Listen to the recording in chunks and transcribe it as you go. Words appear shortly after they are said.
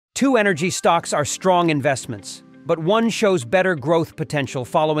Two energy stocks are strong investments, but one shows better growth potential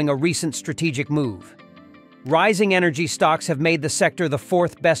following a recent strategic move. Rising energy stocks have made the sector the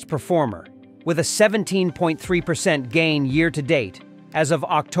fourth best performer, with a 17.3% gain year-to-date as of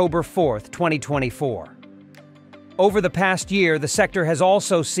October 4, 2024. Over the past year, the sector has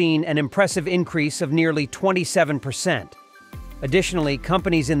also seen an impressive increase of nearly 27%. Additionally,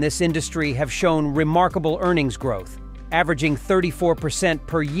 companies in this industry have shown remarkable earnings growth, averaging 34%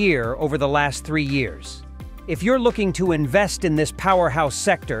 per year over the last 3 years. If you're looking to invest in this powerhouse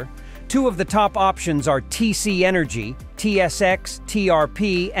sector, two of the top options are TSE Energy, TSX,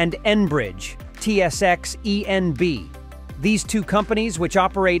 TRP, and Enbridge, TSX, ENB. These two companies, which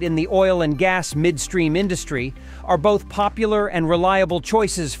operate in the oil and gas midstream industry, are both popular and reliable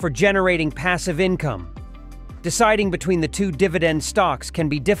choices for generating passive income. Deciding between the two dividend stocks can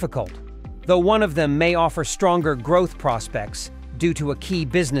be difficult, though one of them may offer stronger growth prospects due to a key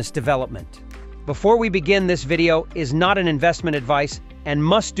business development. Before we begin, this video is not an investment advice and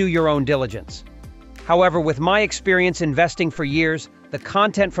must do your own diligence. However, with my experience investing for years, the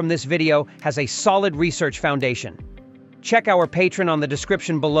content from this video has a solid research foundation. Check our Patreon on the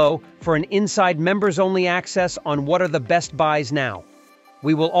description below for an inside members-only access on what are the best buys now.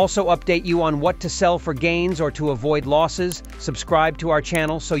 We will also update you on what to sell for gains or to avoid losses. Subscribe to our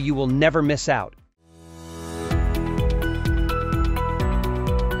channel so you will never miss out.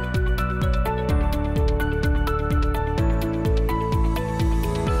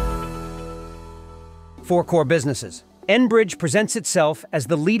 Four core businesses. Enbridge presents itself as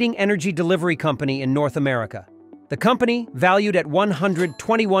the leading energy delivery company in North America. The company, valued at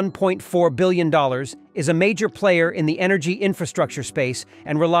 $121.4 billion, is a major player in the energy infrastructure space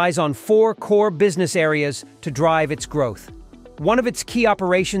and relies on four core business areas to drive its growth. One of its key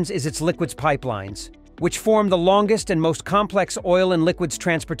operations is its liquids pipelines, which form the longest and most complex oil and liquids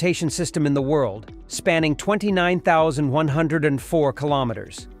transportation system in the world, spanning 29,104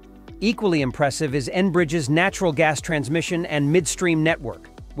 kilometers. Equally impressive is Enbridge's natural gas transmission and midstream network,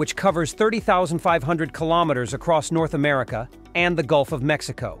 which covers 30,500 kilometers across North America and the Gulf of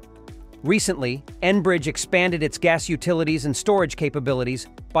Mexico. Recently, Enbridge expanded its gas utilities and storage capabilities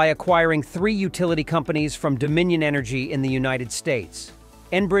by acquiring 3 utility companies from Dominion Energy in the United States.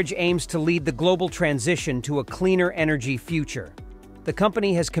 Enbridge aims to lead the global transition to a cleaner energy future. The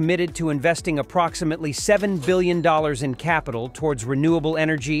company has committed to investing approximately $7 billion in capital towards renewable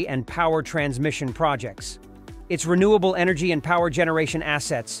energy and power transmission projects. Its renewable energy and power generation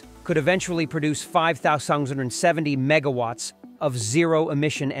assets could eventually produce 5,070 megawatts of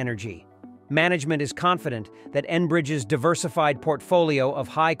zero-emission energy. Management is confident that Enbridge's diversified portfolio of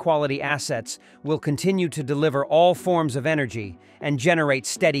high-quality assets will continue to deliver all forms of energy and generate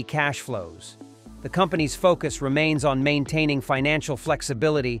steady cash flows. The company's focus remains on maintaining financial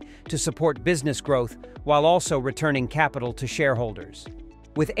flexibility to support business growth while also returning capital to shareholders.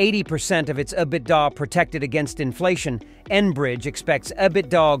 With 80% of its EBITDA protected against inflation, Enbridge expects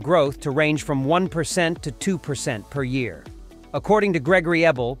EBITDA growth to range from 1% to 2% per year. According to Gregory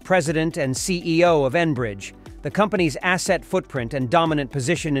Ebel, president and CEO of Enbridge, the company's asset footprint and dominant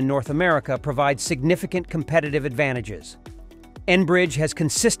position in North America provide significant competitive advantages. Enbridge has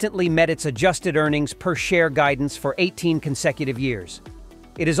consistently met its adjusted earnings per share guidance for 18 consecutive years.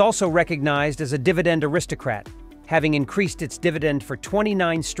 It is also recognized as a dividend aristocrat, having increased its dividend for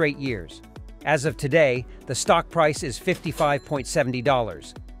 29 straight years. As of today, the stock price is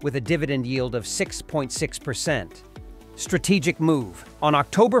 $55.70, with a dividend yield of 6.6%. Strategic move. On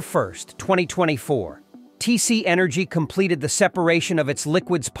October 1, 2024, TSE Energy completed the separation of its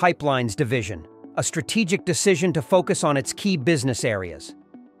liquids pipelines division, a strategic decision to focus on its key business areas: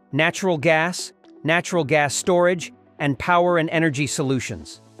 natural gas storage, and power and energy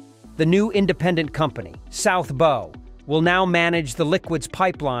solutions. The new independent company, South Bow, will now manage the liquids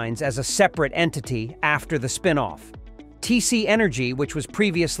pipelines as a separate entity after the spin-off. TSE Energy, which was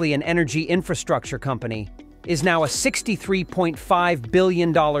previously an energy infrastructure company, is now a $63.5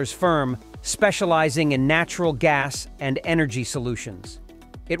 billion firm specializing in natural gas and energy solutions.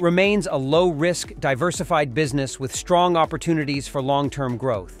 It remains a low-risk, diversified business with strong opportunities for long-term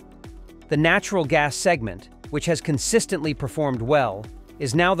growth. The natural gas segment, which has consistently performed well,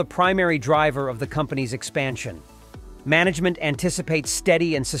 is now the primary driver of the company's expansion. Management anticipates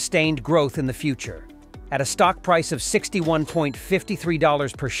steady and sustained growth in the future. At a stock price of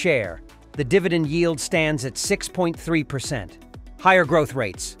 $61.53 per share, the dividend yield stands at 6.3%. Higher growth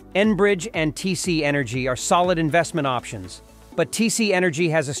rates. Enbridge and TSE Energy are solid investment options, but TSE Energy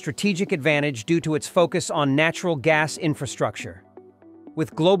has a strategic advantage due to its focus on natural gas infrastructure.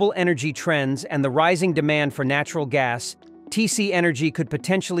 With global energy trends and the rising demand for natural gas, TC Energy could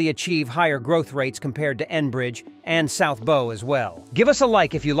potentially achieve higher growth rates compared to Enbridge and South Bow as well. Give us a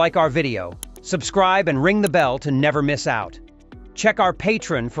like if you like our video, subscribe and ring the bell to never miss out. Check our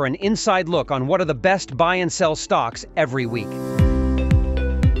Patreon for an inside look on what are the best buy and sell stocks every week.